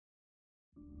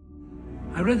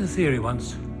I read a theory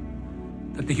once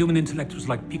that the human intellect was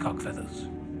like peacock feathers,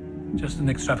 just an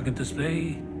extravagant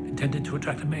display intended to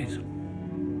attract a mate.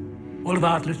 All of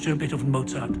art literature, Beethoven,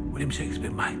 Mozart, William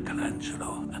Shakespeare,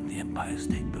 Michelangelo, and the Empire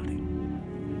State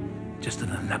Building. Just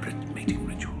an elaborate mating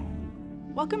ritual.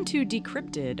 Welcome to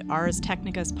Decrypted, Ars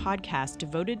Technica's podcast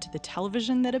devoted to the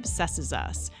television that obsesses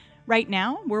us. Right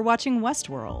now, we're watching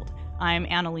Westworld. I'm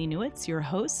Annalee Newitz, your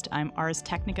host. I'm Ars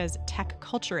Technica's tech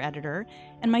culture editor,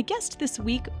 and my guest this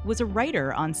week was a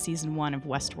writer on season 1 of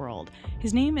Westworld.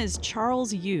 His name is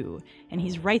Charles Yu, and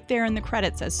he's right there in the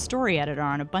credits as story editor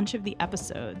on a bunch of the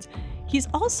episodes. He's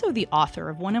also the author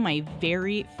of one of my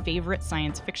very favorite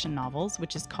science fiction novels,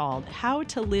 which is called How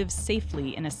to Live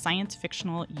Safely in a Science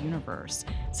Fictional Universe.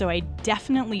 So I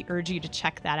definitely urge you to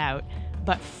check that out.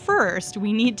 But first,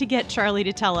 we need to get Charlie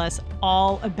to tell us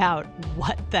all about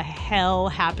what the hell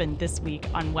happened this week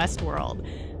on Westworld.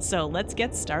 So let's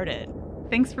get started.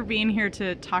 Thanks for being here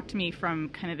to talk to me from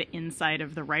kind of the inside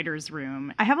of the writer's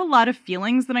room. I have a lot of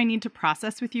feelings that I need to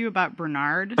process with you about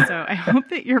Bernard, so I hope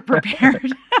that you're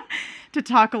prepared to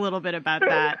talk a little bit about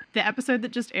that. The episode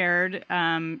that just aired,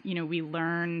 we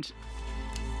learned...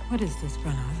 What is this,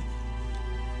 Bernard?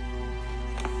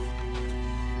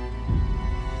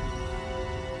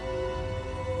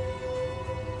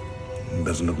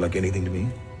 Doesn't look like anything to me.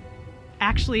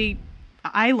 Actually,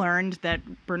 I learned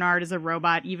that Bernard is a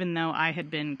robot, even though I had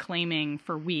been claiming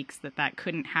for weeks that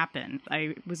couldn't happen.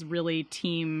 I was really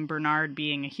team Bernard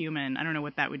being a human. I don't know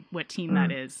what team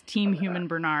that is. Team human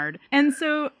Bernard. And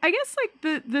so I guess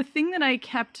like the thing that I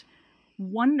kept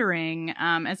wondering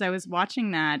as I was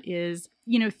watching that is,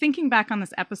 thinking back on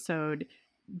this episode,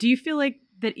 do you feel like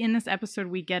that in this episode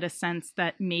we get a sense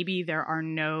that maybe there are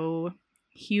no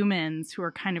humans who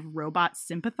are kind of robot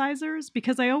sympathizers?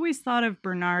 Because I always thought of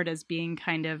Bernard as being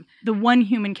kind of the one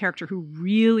human character who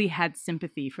really had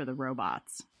sympathy for the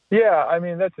robots. Yeah, I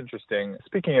mean, that's interesting.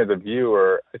 Speaking as a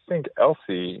viewer, I think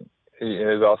Elsie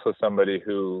is also somebody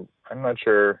who, I'm not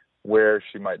sure where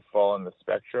she might fall in the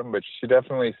spectrum, but she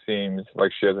definitely seems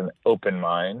like she has an open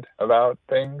mind about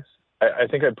things. I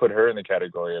think I'd put her in the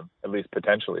category of at least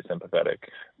potentially sympathetic.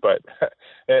 But,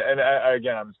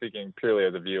 again, I'm speaking purely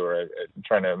as a viewer. I'm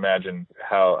trying to imagine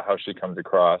how she comes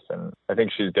across. And I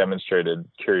think she's demonstrated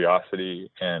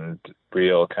curiosity and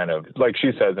real kind of, like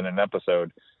she says in an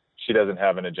episode, she doesn't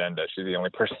have an agenda. She's the only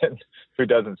person who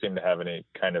doesn't seem to have any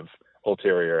kind of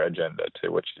ulterior agenda to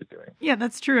what she's doing. Yeah,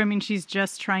 that's true. I mean, she's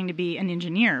just trying to be an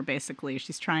engineer, basically.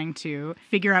 She's trying to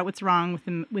figure out what's wrong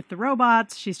with the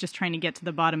robots. She's just trying to get to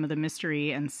the bottom of the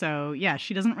mystery. And so, yeah,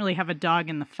 she doesn't really have a dog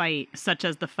in the fight, such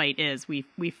as the fight is. We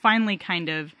finally kind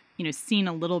of, seen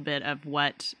a little bit of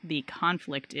what the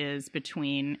conflict is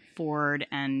between Ford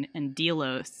and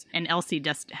Delos. And Elsie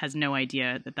just has no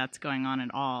idea that that's going on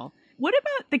at all. What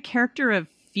about the character of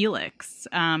Felix?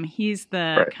 He's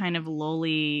the kind of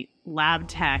lowly lab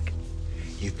tech.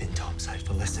 You've been topside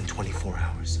for less than 24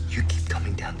 hours. You keep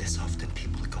coming down this often,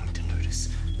 people are going to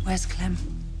notice. Where's Clem?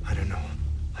 I don't know.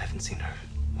 I haven't seen her.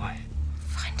 Why?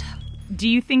 Find her. Do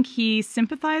you think he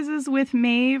sympathizes with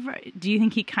Maeve? Do you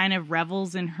think he kind of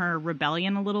revels in her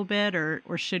rebellion a little bit, or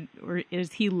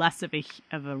is he less of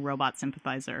a robot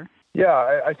sympathizer?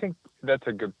 Yeah, I think that's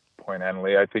a good point,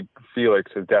 Annalee. I think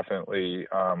Felix is definitely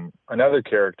another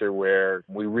character where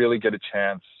we really get a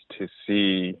chance to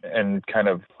see and kind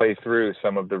of play through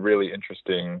some of the really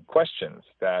interesting questions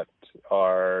that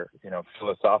are,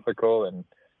 philosophical and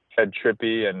head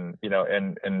trippy and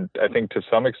I think to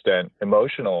some extent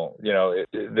emotional.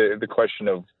 The question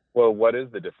of, well, what is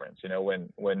the difference?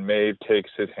 When Maeve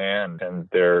takes his hand and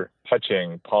they're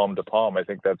touching palm to palm, I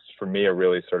think that's, for me, a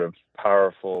really sort of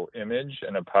powerful image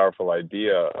and a powerful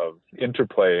idea of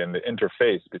interplay and the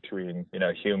interface between,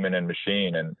 human and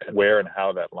machine, and where and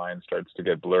how that line starts to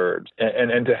get blurred.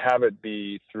 And to have it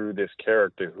be through this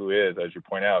character who is, as you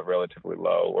point out, relatively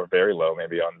low or very low,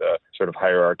 maybe on the sort of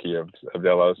hierarchy of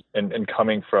Delos, and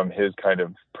coming from his kind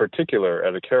of particular,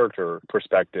 as a character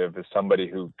perspective, as somebody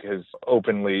who has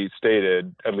openly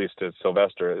stated, at least to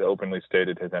Sylvester, openly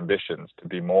stated his ambitions to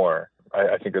be more.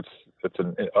 I think it's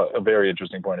a very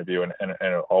interesting point of view, and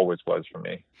it always was for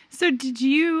me. So did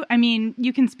you,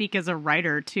 you can speak as a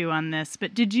writer too on this,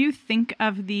 but did you think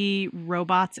of the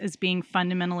robots as being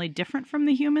fundamentally different from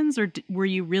the humans, or were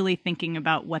you really thinking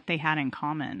about what they had in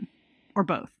common, or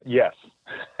both? Yes.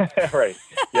 Right.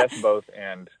 Yes, both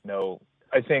and no.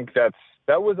 I think that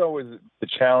was always the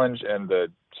challenge and the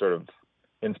sort of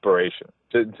inspiration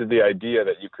to the idea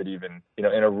that you could even, in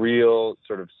a real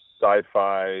sort of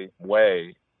sci-fi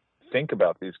way, think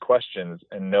about these questions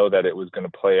and know that it was going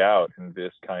to play out in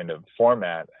this kind of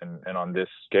format and on this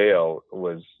scale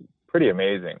was pretty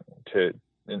amazing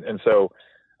and so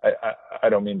I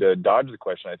don't mean to dodge the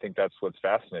question. I think that's what's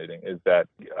fascinating is that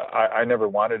I never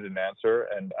wanted an answer,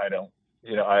 and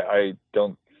I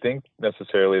don't think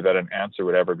necessarily that an answer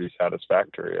would ever be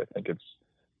satisfactory. I think it's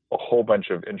a whole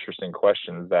bunch of interesting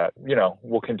questions that,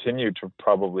 will continue to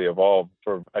probably evolve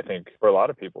for a lot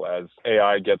of people as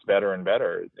AI gets better and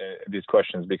better. These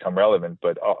questions become relevant,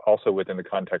 but also within the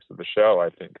context of the show, I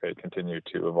think they continue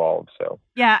to evolve. So,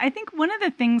 yeah, I think one of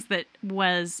the things that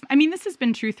this has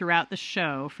been true throughout the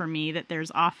show for me, that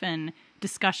there's often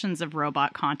discussions of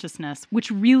robot consciousness,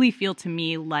 which really feel to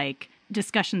me like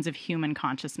discussions of human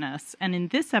consciousness. And in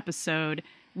this episode,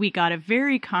 we got a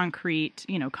very concrete,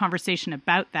 conversation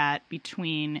about that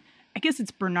between, I guess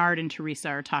it's Bernard and Teresa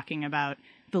are talking about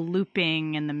the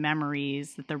looping and the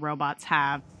memories that the robots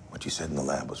have. What you said in the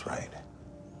lab was right.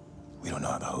 We don't know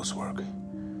how the hosts work,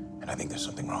 and I think there's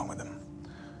something wrong with them.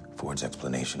 Ford's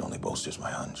explanation only bolsters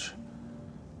my hunch.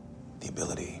 The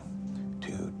ability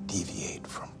to deviate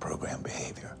from program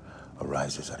behavior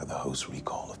arises out of the host's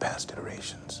recall of past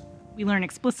iterations. We learn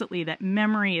explicitly that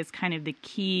memory is kind of the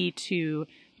key to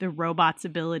the robot's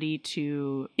ability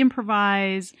to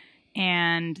improvise,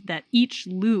 and that each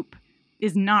loop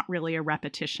is not really a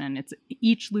repetition.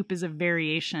 Each loop is a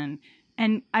variation.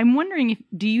 And I'm wondering,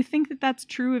 do you think that that's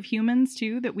true of humans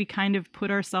too, that we kind of put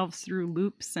ourselves through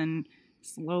loops and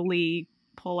slowly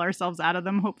pull ourselves out of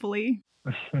them, hopefully?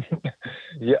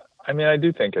 Yeah, I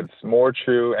do think it's more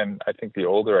true. And I think the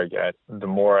older I get, the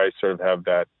more I sort of have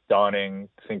that dawning,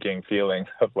 thinking feeling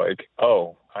of like,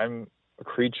 oh, I'm a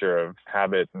creature of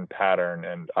habit and pattern,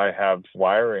 and I have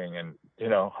wiring and,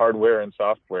 hardware and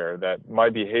software, that my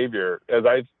behavior, as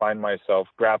I find myself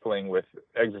grappling with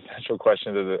existential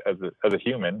questions as a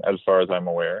human, as far as I'm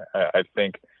aware, I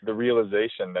think the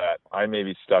realization that I may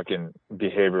be stuck in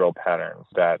behavioral patterns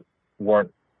that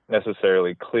weren't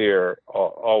necessarily clear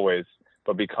always,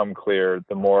 but become clear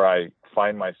the more I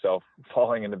find myself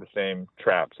falling into the same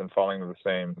traps and falling into the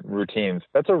same routines.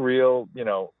 That's a real,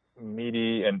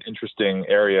 meaty and interesting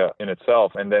area in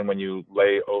itself. And then when you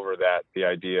lay over that the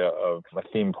idea of a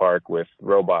theme park with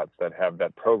robots that have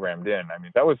that programmed in,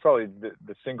 that was probably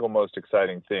the single most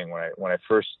exciting thing when I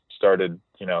first started,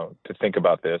 to think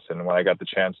about this, and when I got the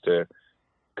chance to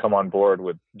come on board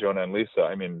with Jonah and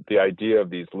Lisa. The idea of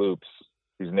these loops,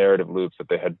 these narrative loops that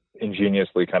they had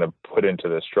ingeniously kind of put into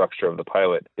the structure of the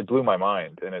pilot, it blew my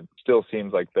mind. And it still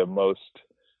seems like the most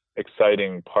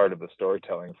exciting part of the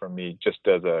storytelling for me, just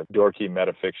as a dorky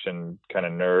metafiction kind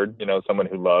of nerd, someone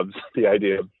who loves the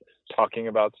idea of talking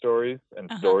about stories and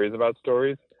stories about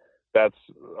stories. That's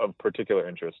of particular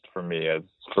interest for me, as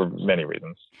for many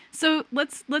reasons. So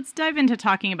let's dive into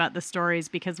talking about the stories,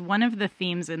 because one of the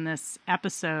themes in this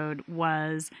episode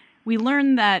was we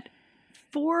learned that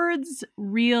Ford's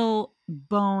real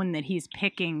bone that he's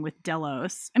picking with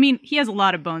Delos, he has a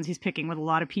lot of bones he's picking with a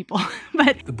lot of people,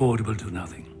 but The board will do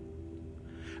nothing.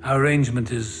 Our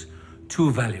arrangement is too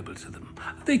valuable to them.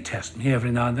 They test me every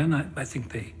now and then. I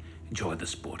think they enjoy the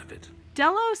sport of it.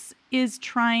 Delos is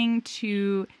trying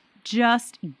to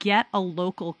just get a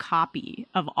local copy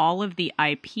of all of the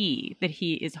IP that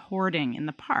he is hoarding in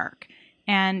the park.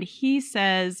 And he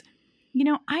says,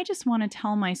 I just want to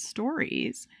tell my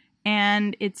stories.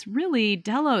 And it's really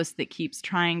Delos that keeps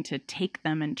trying to take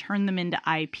them and turn them into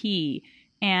IP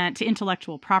and to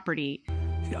intellectual property.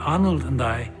 See, Arnold and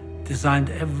I designed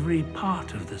every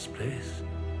part of this place.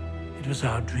 It was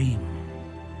our dream.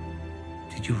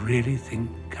 Did you really think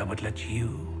I would let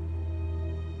you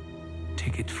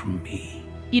take it from me?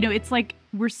 It's like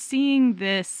we're seeing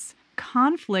this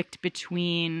conflict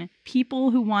between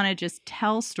people who want to just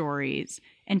tell stories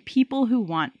and people who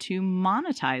want to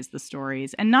monetize the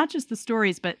stories, and not just the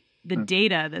stories, but the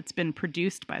data that's been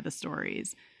produced by the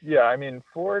stories. Yeah,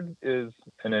 Ford is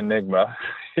an enigma.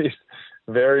 He's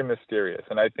very mysterious,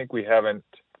 and I think we haven't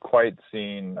quite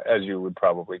seen, as you would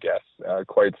probably guess,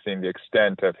 quite seen the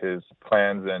extent of his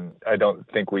plans, and I don't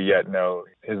think we yet know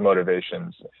his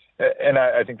motivations. And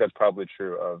I think that's probably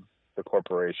true of the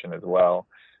corporation as well.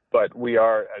 But we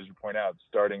are, as you point out,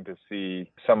 starting to see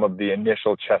some of the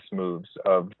initial chess moves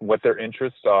of what their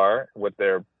interests are, what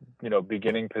their,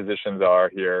 beginning positions are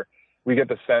here. We get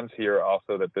the sense here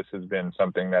also that this has been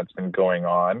something that's been going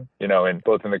on, in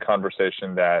both in the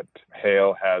conversation that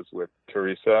Hale has with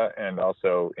Teresa and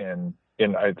also in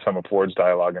some of Ford's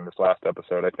dialogue in this last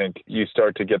episode. I think you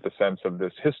start to get the sense of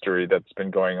this history that's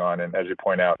been going on. And as you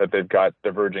point out, that they've got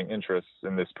diverging interests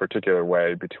in this particular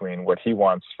way between what he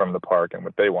wants from the park and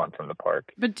what they want from the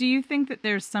park. But do you think that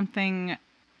there's something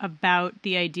about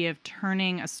the idea of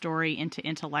turning a story into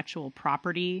intellectual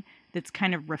property that's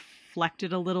kind of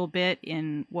reflected a little bit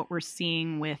in what we're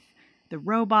seeing with the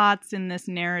robots in this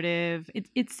narrative.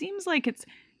 It seems like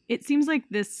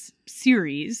this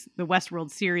series, the Westworld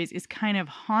series, is kind of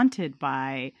haunted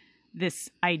by this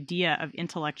idea of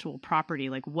intellectual property.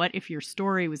 Like, what if your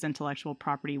story was intellectual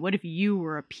property? What if you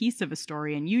were a piece of a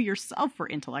story and you yourself were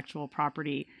intellectual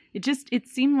property? It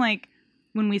seemed like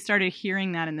when we started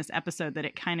hearing that in this episode that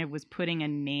it kind of was putting a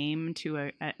name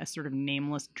to a sort of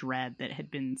nameless dread that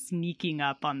had been sneaking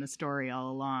up on the story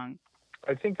all along.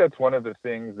 I think that's one of the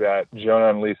things that Jonah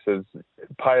and Lisa's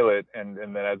pilot and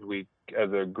then as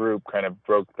a group kind of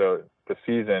broke the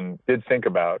season did think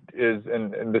about is,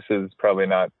 and this is probably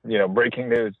not, breaking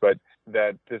news, but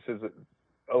that this is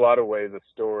a lot of ways a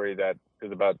story that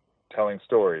is about telling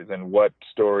stories and what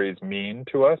stories mean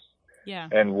to us. Yeah.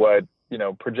 And what,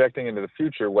 projecting into the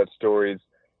future, what stories,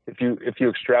 if you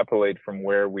extrapolate from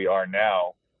where we are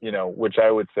now, which I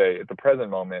would say at the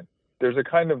present moment, there's a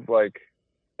kind of like,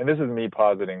 and this is me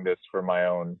positing this for my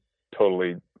own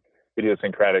totally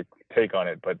idiosyncratic take on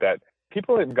it, but that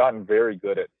people have gotten very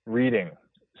good at reading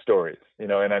stories,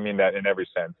 and I mean that in every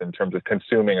sense, in terms of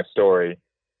consuming a story.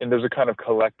 And there's a kind of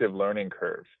collective learning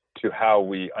curve to how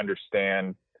we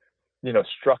understand,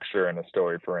 structure in a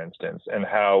story, for instance, and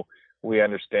how we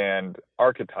understand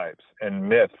archetypes and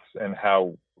myths and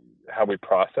how we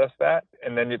process that.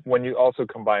 And then when you also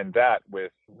combine that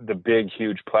with the big,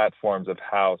 huge platforms of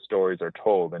how stories are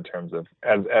told in terms of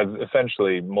as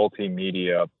essentially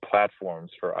multimedia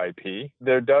platforms for IP,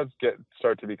 there does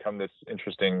start to become this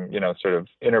interesting, sort of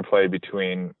interplay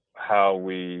between how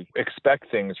we expect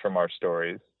things from our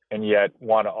stories and yet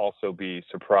want to also be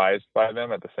surprised by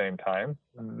them at the same time.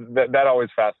 That always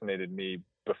fascinated me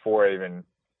before I even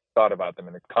thought about them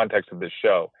in the context of this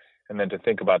show. And then to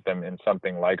think about them in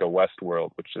something like a Westworld,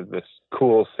 which is this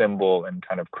cool symbol and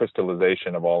kind of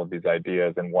crystallization of all of these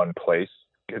ideas in one place.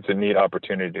 It's a neat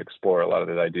opportunity to explore a lot of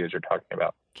the ideas you're talking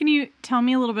about. Can you tell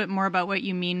me a little bit more about what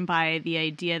you mean by the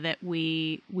idea that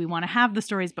we want to have the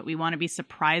stories, but we want to be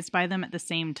surprised by them at the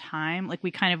same time? Like,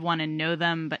 we kind of want to know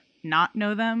them, but not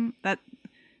know them?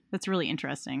 That's really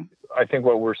interesting. I think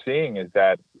what we're seeing is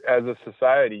that as a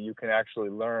society, you can actually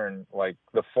learn like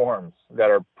the forms that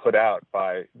are put out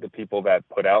by the people that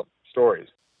put out stories.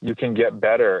 You can get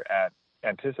better at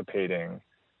anticipating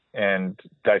and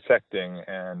dissecting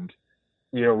and,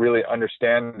 really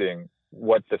understanding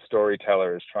what the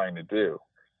storyteller is trying to do.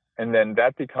 And then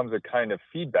that becomes a kind of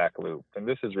feedback loop. And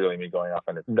this is really me going off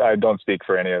on it. I don't speak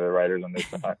for any other writers on this,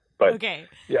 but okay.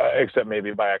 Yeah, except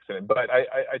maybe by accident. But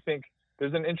I think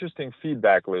there's an interesting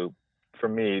feedback loop for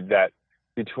me that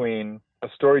between a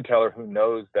storyteller who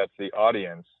knows that's the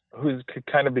audience, who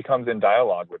kind of becomes in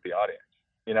dialogue with the audience,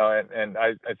 and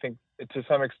I think to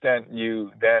some extent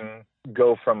you then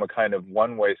go from a kind of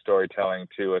one-way storytelling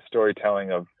to a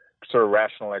storytelling of sort of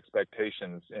rational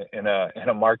expectations in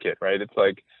a market, right? It's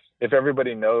like if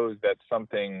everybody knows that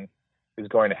something is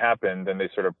going to happen, then they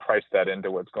sort of price that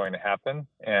into what's going to happen.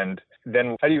 And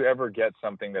then how do you ever get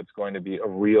something that's going to be a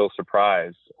real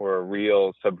surprise or a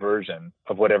real subversion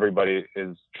of what everybody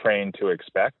is trained to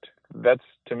expect? That's,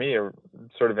 to me, a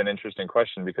sort of an interesting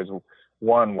question because,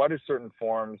 one, why do certain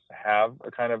forms have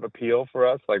a kind of appeal for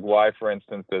us? Like why, for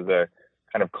instance, does a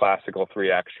kind of classical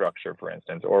 3-act structure, for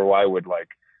instance, or why would like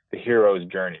the hero's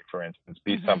journey, for instance,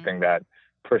 be something that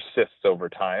persists over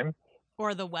time?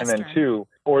 Or the Western. And then two,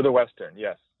 or the Western,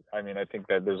 yes. I mean, I think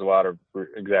that there's a lot of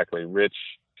rich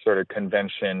sort of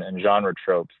convention and genre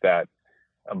tropes that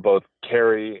both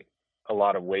carry a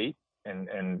lot of weight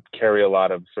and carry a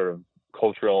lot of sort of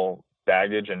cultural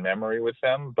baggage and memory with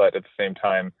them. But at the same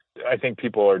time, I think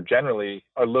people are generally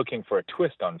looking for a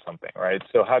twist on something, right?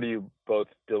 So how do you both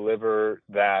deliver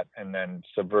that and then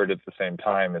subvert it at the same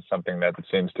time is something that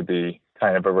seems to be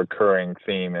kind of a recurring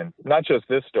theme. And not just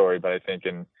this story, but I think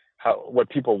in what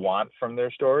people want from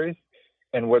their stories.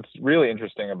 And what's really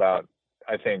interesting about,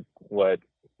 I think, what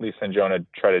Lisa and Jonah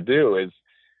try to do is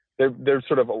they're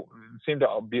sort of seem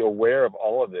to be aware of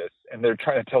all of this, and they're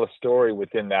trying to tell a story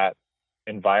within that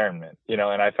environment, and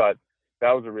I thought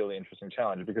that was a really interesting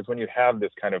challenge because when you have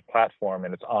this kind of platform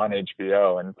and it's on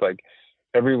HBO and it's like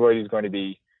everybody's going to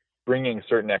be bringing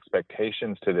certain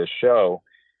expectations to this show,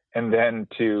 and then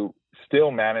to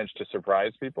still manage to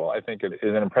surprise people, I think it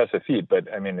is an impressive feat.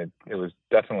 But I mean, it was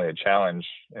definitely a challenge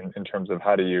in terms of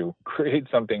how do you create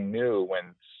something new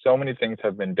when so many things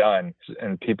have been done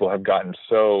and people have gotten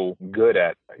so good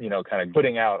at, kind of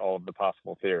putting out all of the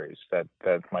possible theories that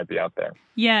might be out there.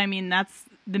 Yeah, I mean, that's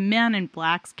the Man in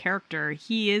Black's character.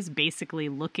 He is basically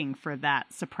looking for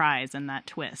that surprise and that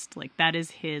twist. Like that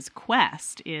is his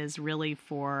quest, is really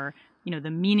for,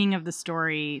 the meaning of the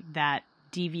story that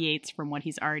deviates from what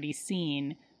he's already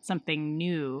seen, something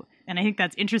new. And I think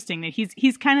that's interesting that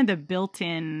he's kind of the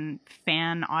built-in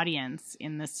fan audience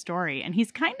in this story. And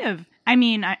he's kind of,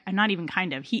 not even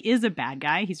kind of, he is a bad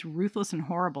guy. He's ruthless and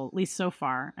horrible, at least so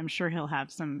far. I'm sure he'll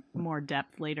have some more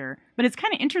depth later. But it's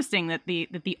kind of interesting that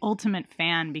the ultimate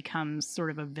fan becomes sort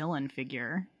of a villain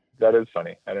figure. That is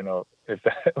funny. I don't know if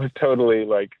that was totally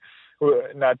like,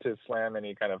 not to slam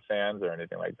any kind of fans or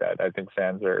anything like that. I think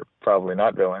fans are probably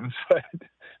not villains, but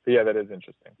yeah, that is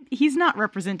interesting. He's not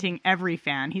representing every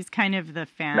fan. He's kind of the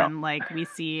fan like we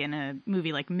see in a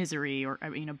movie like Misery, or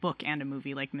a book and a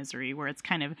movie like Misery, where it's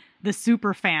kind of the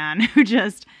super fan who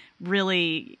just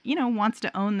really, wants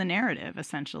to own the narrative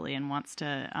essentially and wants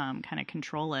to kind of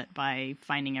control it by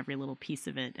finding every little piece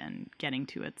of it and getting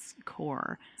to its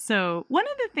core. So one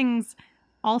of the things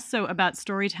also about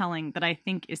storytelling that I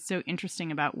think is so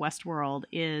interesting about Westworld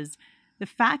is the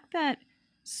fact that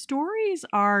stories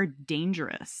are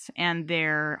dangerous and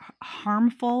they're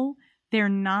harmful. They're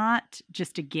not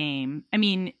just a game. I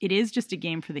mean, it is just a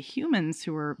game for the humans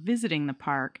who are visiting the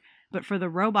park, but for the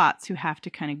robots who have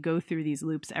to kind of go through these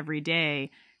loops every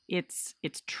day, it's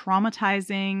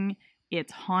traumatizing,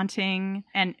 it's haunting,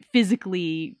 and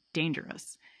physically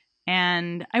dangerous.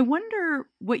 And I wonder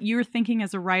what you're thinking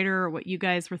as a writer, or what you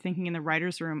guys were thinking in the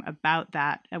writer's room about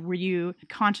that. Were you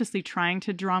consciously trying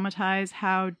to dramatize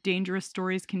how dangerous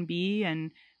stories can be?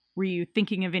 And were you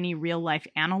thinking of any real life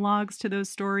analogs to those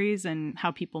stories and how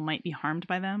people might be harmed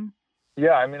by them?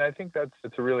 Yeah, I think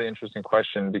it's a really interesting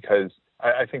question, because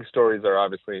I think stories are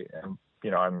obviously,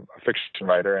 I'm a fiction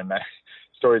writer, and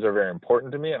stories are very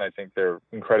important to me, and I think they're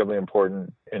incredibly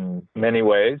important in many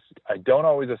ways. I don't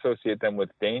always associate them with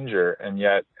danger, and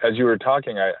yet, as you were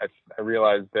talking, I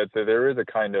realized that there is a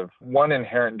kind of one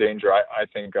inherent danger I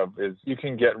think of is you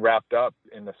can get wrapped up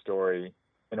in the story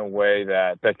in a way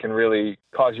that can really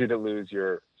cause you to lose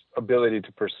your ability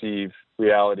to perceive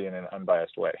reality in an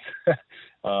unbiased way.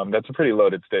 That's a pretty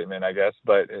loaded statement, I guess,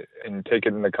 and take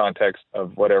it in the context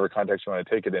of whatever context you want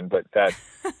to take it in. But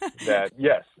that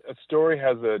yes, a story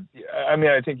has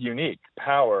I think unique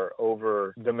power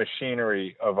over the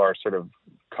machinery of our sort of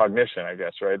cognition, I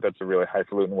guess, right? That's a really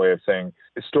highfalutin way of saying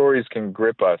stories can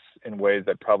grip us in ways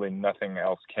that probably nothing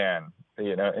else can,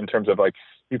 in terms of like,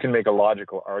 you can make a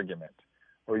logical argument,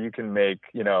 or you can make,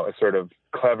 a sort of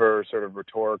clever sort of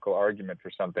rhetorical argument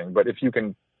for something. But if you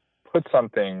can put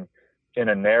something in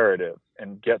a narrative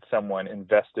and get someone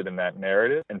invested in that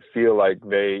narrative and feel like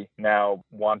they now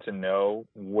want to know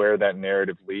where that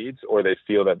narrative leads, or they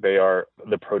feel that they are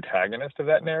the protagonist of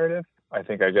that narrative, I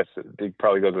guess it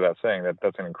probably goes without saying that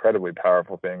that's an incredibly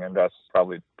powerful thing, and that's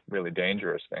probably really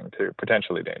dangerous thing too,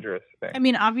 potentially dangerous thing. I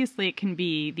mean, obviously it can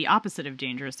be the opposite of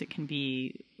dangerous. It can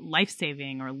be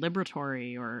life-saving or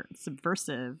liberatory or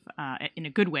subversive in a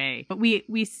good way. But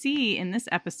we see in this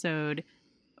episode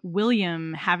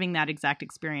William having that exact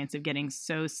experience of getting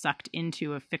so sucked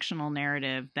into a fictional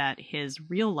narrative that his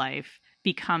real life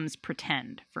becomes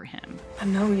pretend for him. I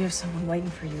know you have someone waiting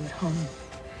for you at home.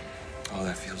 Oh,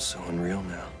 that feels so unreal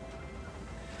now.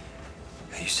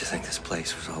 I used to think this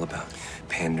place was all about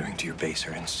pandering to your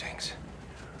baser instincts.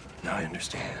 Now I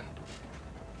understand.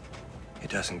 It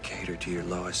doesn't cater to your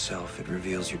lowest self. It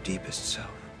reveals your deepest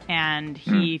self. And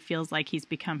he feels like he's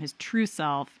become his true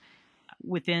self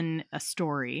within a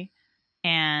story.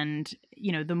 And,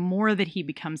 the more that he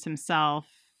becomes himself,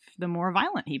 the more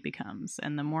violent he becomes.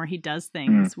 And the more he does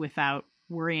things without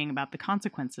worrying about the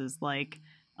consequences, like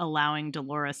allowing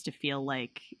Dolores to feel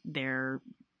like they're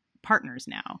partners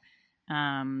now.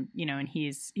 And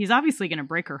he's obviously going to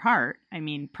break her heart. I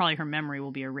mean, probably her memory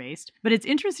will be erased. But it's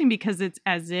interesting because it's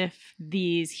as if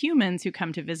these humans who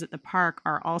come to visit the park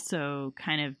are also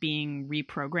kind of being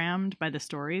reprogrammed by the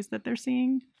stories that they're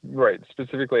seeing. Right.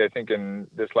 Specifically, I think in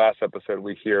this last episode,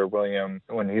 we hear William,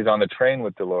 when he's on the train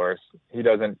with Dolores, he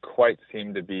doesn't quite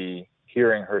seem to be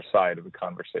hearing her side of the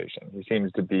conversation. He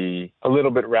seems to be a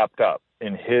little bit wrapped up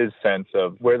in his sense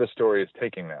of where the story is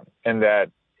taking them, and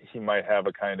that he might have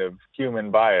a kind of human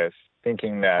bias,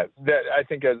 thinking that I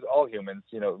think, as all humans,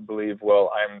 believe,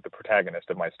 well, I'm the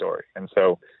protagonist of my story. And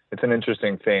so it's an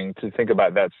interesting thing to think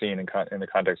about that scene in the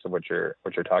context of what you're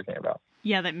talking about.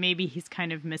 Yeah, that maybe he's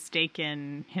kind of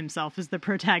mistaken himself as the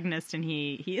protagonist, and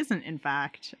he isn't, in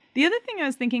fact. The other thing I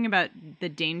was thinking about the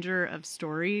danger of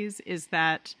stories is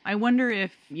that I wonder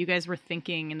if you guys were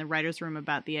thinking in the writer's room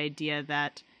about the idea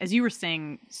that, as you were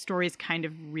saying, stories kind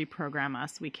of reprogram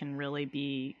us. We can really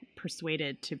be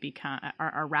persuaded to become,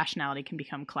 our rationality can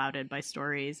become clouded by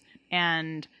stories.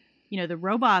 And, the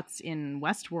robots in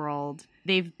Westworld,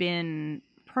 they've been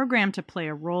programmed to play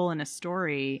a role in a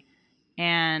story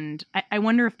And I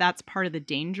wonder if that's part of the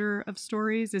danger of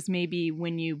stories, is maybe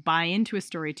when you buy into a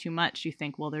story too much, you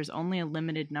think, well, there's only a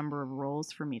limited number of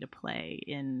roles for me to play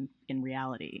in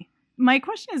reality. My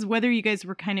question is whether you guys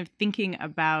were kind of thinking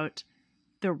about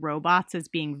the robots as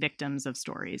being victims of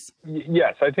stories.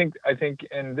 Yes, I think,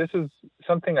 and this is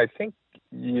something I think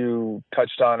you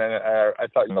touched on, and I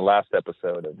thought in the last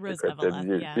episode of Rose Decrypted,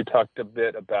 Eveleth, you talked a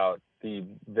bit about the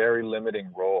very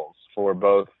limiting roles for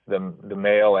both the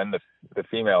male and the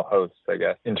female hosts, I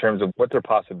guess, in terms of what their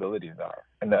possibilities are.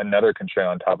 And another constraint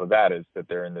on top of that is that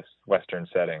they're in this Western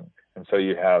setting. And so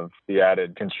you have the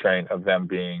added constraint of them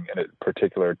being in a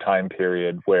particular time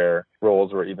period where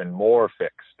roles were even more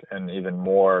fixed and even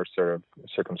more sort of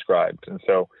circumscribed. And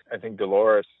so I think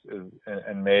Dolores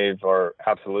and Maeve are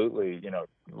absolutely,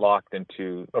 locked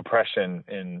into oppression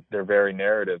in their very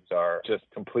narratives, are just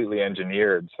completely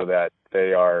engineered so that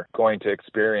they are going to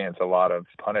experience a lot of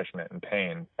punishment and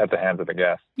pain at the hands of the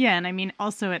guests. Yeah, and I mean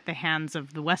also at the hands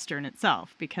of the Western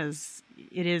itself, because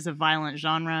it is a violent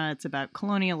genre. It's about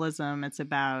colonialism. It's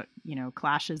about,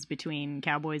 clashes between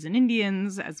cowboys and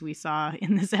Indians, as we saw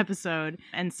in this episode.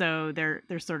 And so they're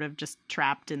sort of just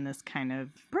trapped in this kind of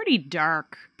pretty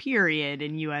dark period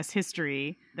in U.S.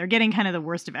 history. They're getting kind of the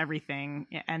worst of everything.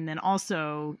 And then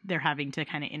also they're having to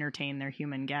kind of entertain their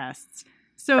human guests.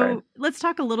 So Let's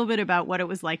talk a little bit about what it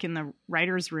was like in the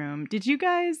writer's room. Did you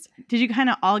kind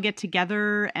of all get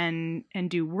together and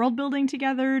do world building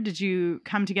together? Did you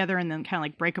come together and then kind of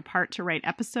like break apart to write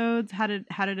episodes? How did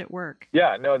it work?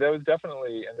 Yeah, no, that was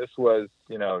definitely, and this was,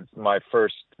 my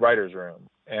first writer's room.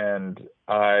 And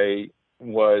I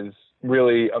was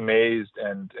really amazed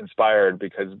and inspired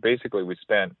because basically we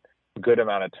spent a good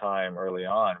amount of time early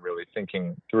on really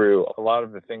thinking through a lot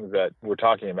of the things that we're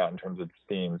talking about in terms of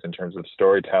themes, in terms of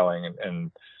storytelling and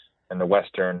the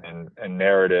Western and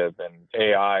narrative and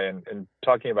AI and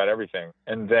talking about everything.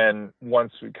 And then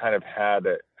once we kind of had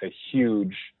a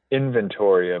huge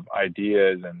inventory of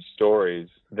ideas and stories,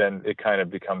 then it kind of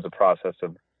becomes a process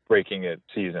of breaking it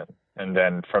season. And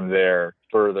then from there,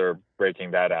 further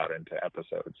breaking that out into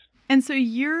episodes. And so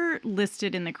you're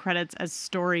listed in the credits as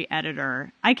story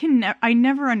editor. I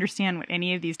never understand what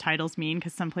any of these titles mean,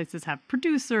 because some places have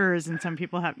producers and some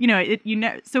people have,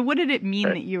 so what did it mean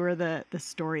that you were the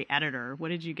story editor? What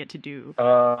did you get to do?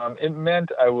 It meant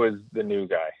I was the new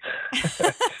guy.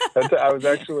 I was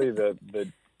actually the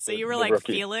So you were like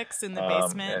rookie. Felix in the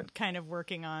basement, kind of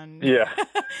working on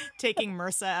taking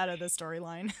MRSA out of the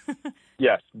storyline.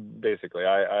 Yes, basically.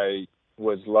 I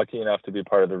was lucky enough to be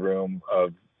part of the room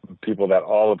of people that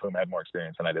all of whom had more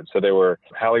experience than I did. So they were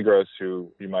Hallie Gross,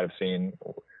 who you might have seen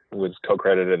was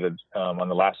co-credited on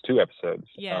the last two episodes,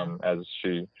 as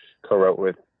she co-wrote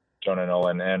with Jonah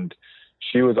Nolan. And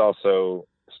she was also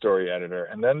story editor.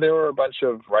 And then there were a bunch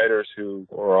of writers who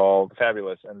were all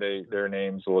fabulous, and their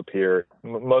names will appear.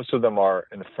 Most of them are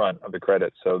in the front of the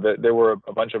credits. So there were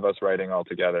a bunch of us writing all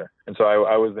together. And so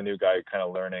I was the new guy kind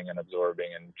of learning and absorbing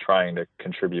and trying to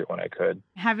contribute when I could.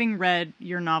 Having read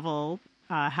your novel,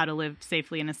 How to Live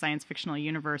Safely in a Science Fictional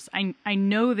Universe, I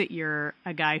know that you're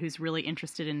a guy who's really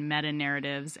interested in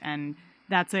meta-narratives, and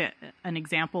that's an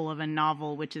example of a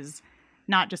novel which is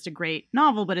not just a great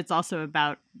novel, but it's also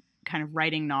about kind of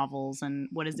writing novels and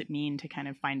what does it mean to kind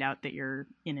of find out that you're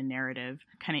in a narrative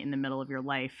kind of in the middle of your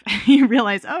life. You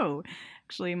realize, oh,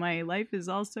 actually my life is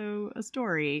also a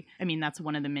story. I mean, that's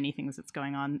one of the many things that's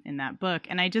going on in that book.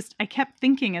 And I kept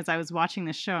thinking as I was watching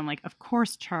this show, I'm like, of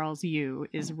course Charles Yu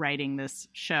is writing this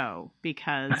show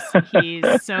because he's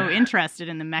so interested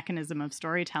in the mechanism of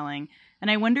storytelling. And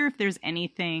I wonder if there's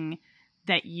anything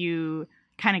that you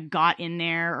kind of got in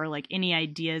there, or like any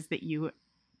ideas that you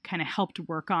kind of helped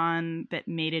work on that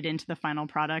made it into the final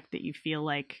product that you feel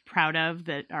like proud of,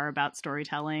 that are about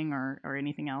storytelling or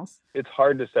anything else? It's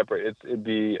hard to separate. It'd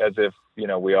be as if,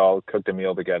 we all cooked a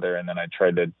meal together and then I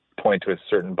tried to point to a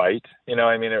certain bite.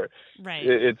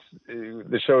 Right.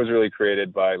 The show is really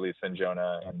created by Lisa and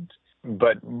Jonah,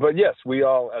 but yes, we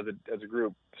all as a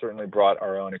group certainly brought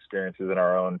our own experiences and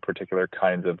our own particular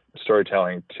kinds of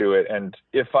storytelling to it. And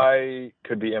if I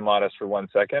could be immodest for 1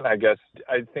 second, I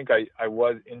think I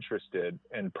was interested,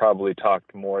 and probably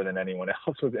talked more than anyone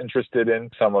else was interested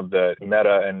in, some of the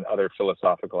meta and other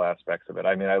philosophical aspects of it.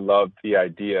 I mean, I loved the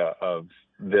idea of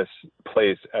this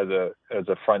place as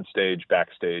a front stage,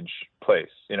 backstage place.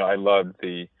 I loved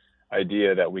the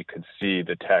idea that we could see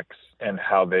the texts and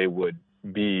how they would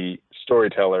be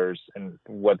storytellers, and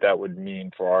what that would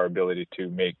mean for our ability to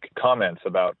make comments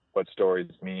about what stories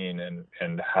mean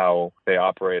and how they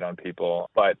operate on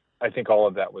people. But I think all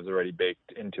of that was already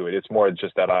baked into it. It's more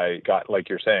just that I got, like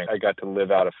you're saying, I got to live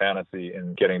out a fantasy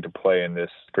in getting to play in this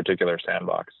particular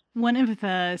sandbox. One of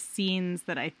the scenes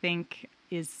that I think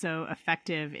is so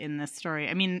effective in this story,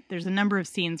 I mean, there's a number of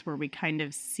scenes where we kind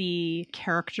of see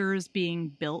characters being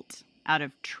built out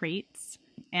of traits.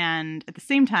 And at the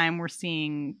same time, we're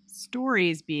seeing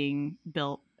stories being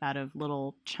built out of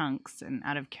little chunks and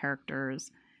out of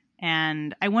characters.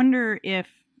 And I wonder if,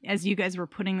 as you guys were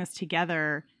putting this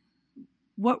together,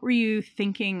 what were you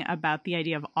thinking about the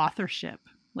idea of authorship?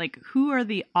 Like, who are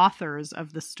the authors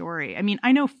of the story? I mean,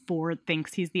 I know Ford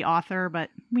thinks he's the author, but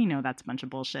we know that's a bunch of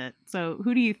bullshit. So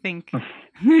who do you think?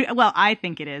 Well, I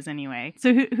think it is anyway.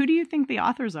 So who do you think the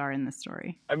authors are in this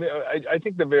story? I mean, I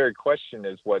think the very question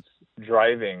is what's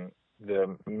driving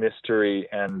the mystery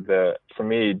and for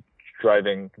me,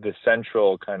 driving the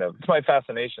central kind of, it's my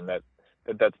fascination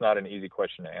that's not an easy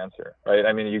question to answer, right?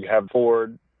 I mean, you have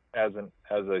Ford as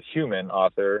a human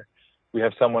author. We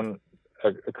have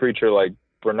a creature like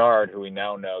Bernard, who we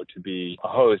now know to be a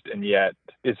host, and yet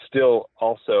is still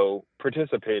also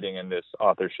participating in this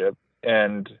authorship.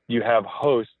 And you have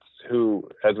hosts who,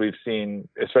 as we've seen,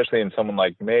 especially in someone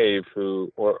like Maeve,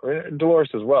 or Dolores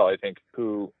as well, I think,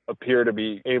 who appear to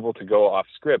be able to go off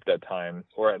script at times,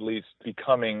 or at least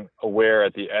becoming aware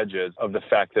at the edges of the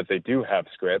fact that they do have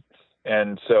scripts.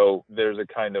 And so there's a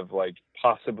kind of like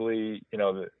possibly,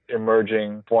 the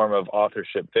emerging form of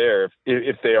authorship there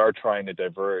if they are trying to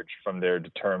diverge from their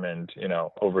determined,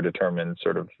 overdetermined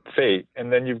sort of fate.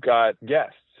 And then you've got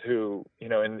guests who, in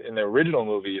the original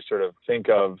movie, you sort of think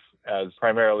of as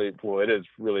primarily, well, it is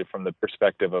really from the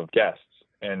perspective of guests.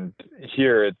 And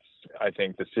here I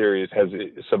think the series has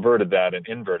subverted that and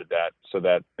inverted that so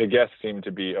that the guests seem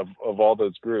to be, of all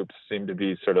those groups, seem to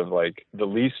be sort of like the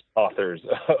least authors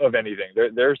of anything.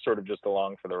 They're sort of just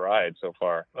along for the ride so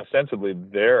far. Ostensibly,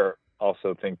 they're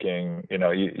also thinking,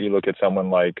 you look at someone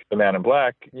like the Man in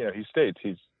Black, he states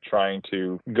he's trying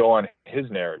to go on his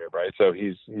narrative, right? So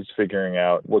he's figuring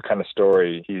out what kind of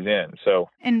story he's in. So,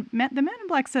 and the Man in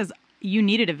Black says, you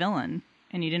needed a villain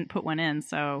and you didn't put one in,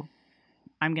 so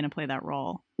I'm going to play that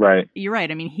role. Right. You're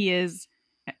right. I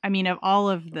mean, of all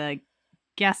of the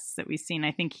guests that we've seen,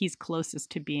 I think he's closest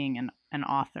to being an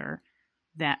author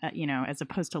that, as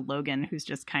opposed to Logan, who's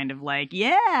just kind of like,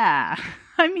 yeah,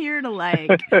 I'm here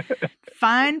to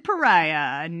find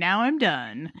Pariah. Now I'm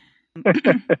done.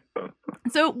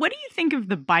 So what do you think of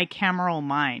the bicameral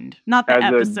mind? Not the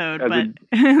episode,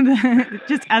 but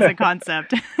just as a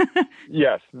concept.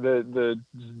 Yes, the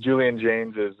Julian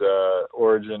James's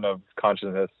origin of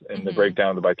consciousness and the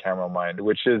breakdown of the bicameral mind,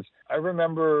 which is, I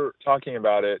remember talking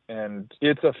about it, and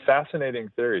it's a fascinating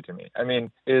theory to me. I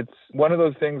mean, it's one of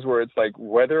those things where it's like,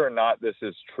 whether or not this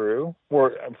is true,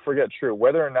 or forget true,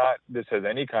 whether or not this has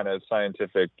any kind of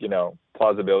scientific,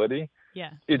 plausibility.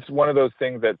 Yeah. It's one of those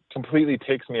things that completely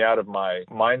takes me out of my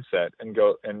mindset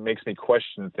and makes me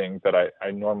question things that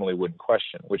I normally wouldn't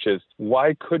question, which is,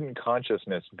 why couldn't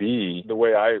consciousness be, the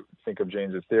way I think of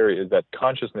James's theory is that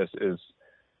consciousness is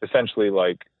essentially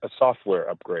like a software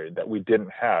upgrade that we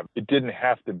didn't have. It didn't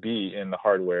have to be in the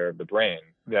hardware of the brain.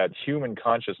 That human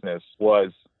consciousness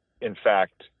was, in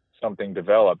fact, something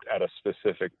developed at a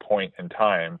specific point in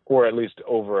time, or at least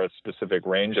over a specific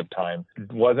range of time.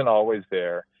 It wasn't always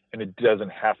there. And it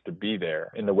doesn't have to be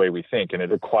there in the way we think. And it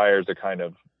requires a kind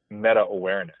of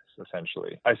meta-awareness,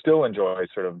 essentially. I still enjoy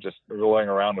sort of just rolling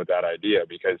around with that idea,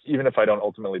 because even if I don't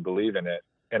ultimately believe in it,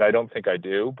 and I don't think I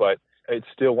do, but it's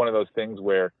still one of those things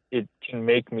where it can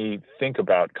make me think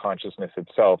about consciousness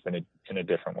itself in a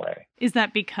different way. Is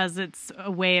that because it's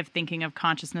a way of thinking of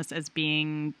consciousness as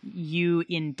being you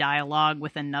in dialogue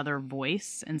with another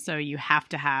voice? And so you have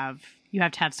to have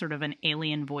sort of an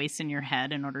alien voice in your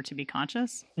head in order to be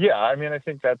conscious? Yeah, I mean, I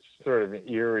think that's sort of an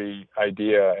eerie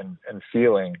idea and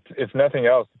feeling. If nothing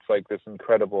else, it's like this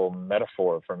incredible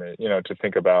metaphor for me, to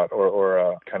think about, or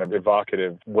a kind of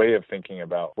evocative way of thinking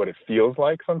about what it feels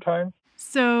like sometimes.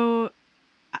 So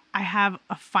I have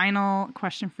a final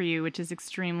question for you, which is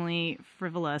extremely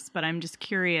frivolous, but I'm just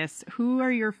curious, who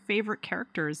are your favorite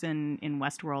characters in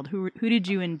Westworld? Who did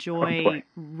you enjoy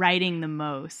writing the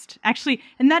most? Actually,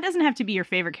 and that doesn't have to be your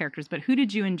favorite characters, but who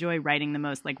did you enjoy writing the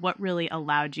most? Like, what really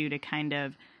allowed you to kind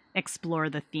of explore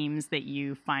the themes that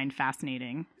you find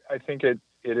fascinating? I think it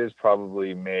is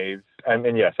probably Maeve. I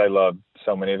mean, yes, I love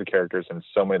so many of the characters, and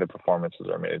so many of the performances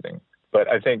are amazing. But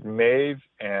I think Maeve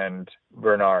and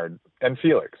Bernard and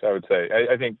Felix, I would say.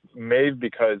 I think Maeve,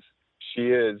 because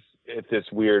she is at this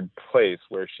weird place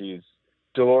where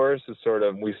Dolores is sort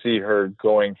of, we see her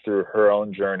going through her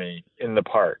own journey in the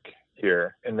park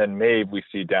here. And then Maeve we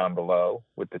see down below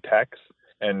with the techs.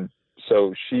 And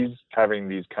So she's having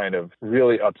these kind of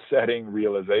really upsetting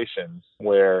realizations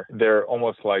where they're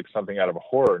almost like something out of a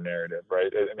horror narrative,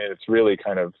 right? I mean, it's really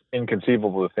kind of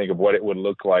inconceivable to think of what it would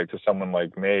look like to someone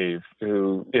like Maeve,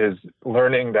 who is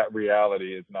learning that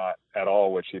reality is not at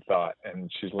all what she thought.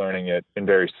 And she's learning it in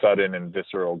very sudden and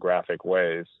visceral, graphic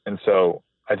ways. And so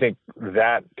I think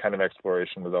that kind of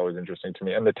exploration was always interesting to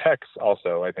me. And the texts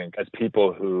also, I think, as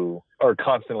people who are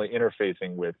constantly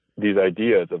interfacing with these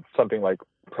ideas of something like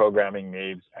programming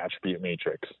Maeve's attribute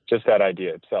matrix, just that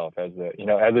idea itself as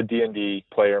a D&D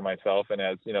player myself, and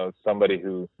as, somebody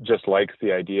who just likes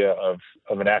the idea of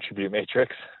an attribute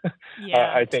matrix.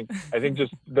 Yeah. I think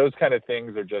just those kind of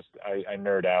things are just, I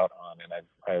nerd out on, and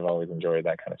I've always enjoyed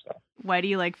that kind of stuff. Why do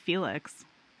you like Felix?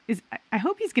 I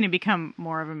hope he's going to become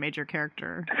more of a major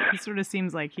character. He sort of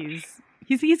seems like he's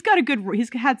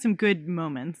had some good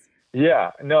moments.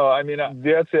 Yeah, no, I mean,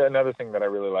 that's another thing that I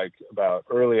really like about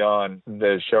early on.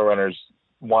 The showrunners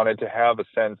wanted to have a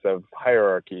sense of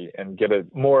hierarchy and get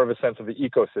more of a sense of the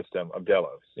ecosystem of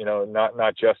Delos,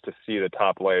 not just to see the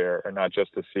top layer or not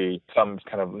just to see some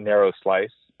kind of narrow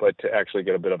slice, but to actually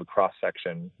get a bit of a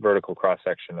vertical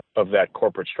cross-section of that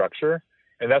corporate structure.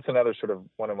 And that's another sort of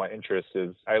one of my interests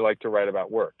is I like to write about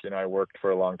work. I worked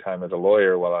for a long time as a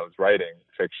lawyer while I was writing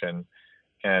fiction.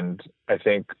 And I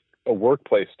think a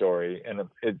workplace story, and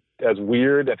it, as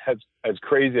weird and as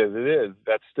crazy as it is,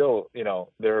 that's still,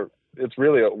 it's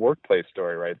really a workplace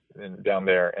story right down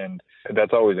there. And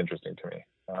that's always interesting to me.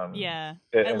 Yeah,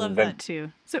 I love that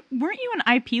too. So weren't you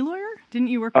an IP lawyer? Didn't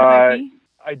you work with IP?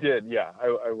 I did, yeah.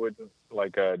 I wouldn't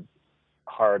like a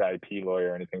hard IP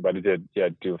lawyer or anything, but I did,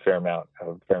 do a fair amount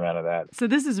of that. So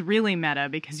this is really meta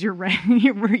because you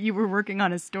were working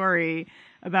on a story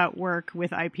about work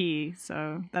with IP,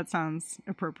 so that sounds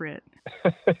appropriate.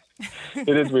 It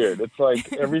is weird. It's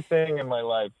like everything in my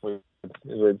life was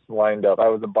lined up. I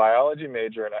was a biology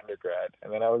major in undergrad,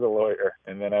 and then I was a lawyer,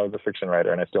 and then I was a fiction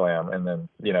writer, and I still am. And then,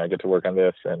 I get to work on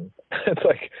this, and it's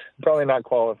like I'm probably not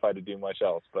qualified to do much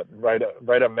else, but write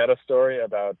a meta story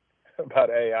about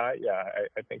AI. Yeah,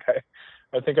 I think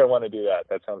I want to do that.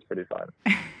 That sounds pretty fun.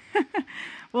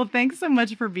 Well, thanks so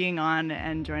much for being on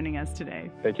and joining us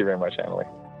today. Thank you very much, Annalie.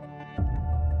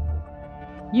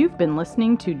 You've been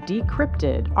listening to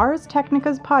Decrypted, Ars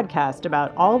Technica's podcast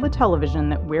about all the television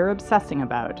that we're obsessing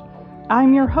about.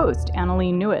 I'm your host,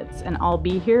 Annalie Newitz, and I'll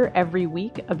be here every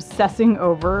week obsessing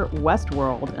over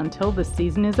Westworld until the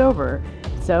season is over.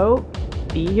 So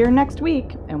be here next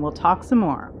week, and we'll talk some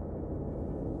more.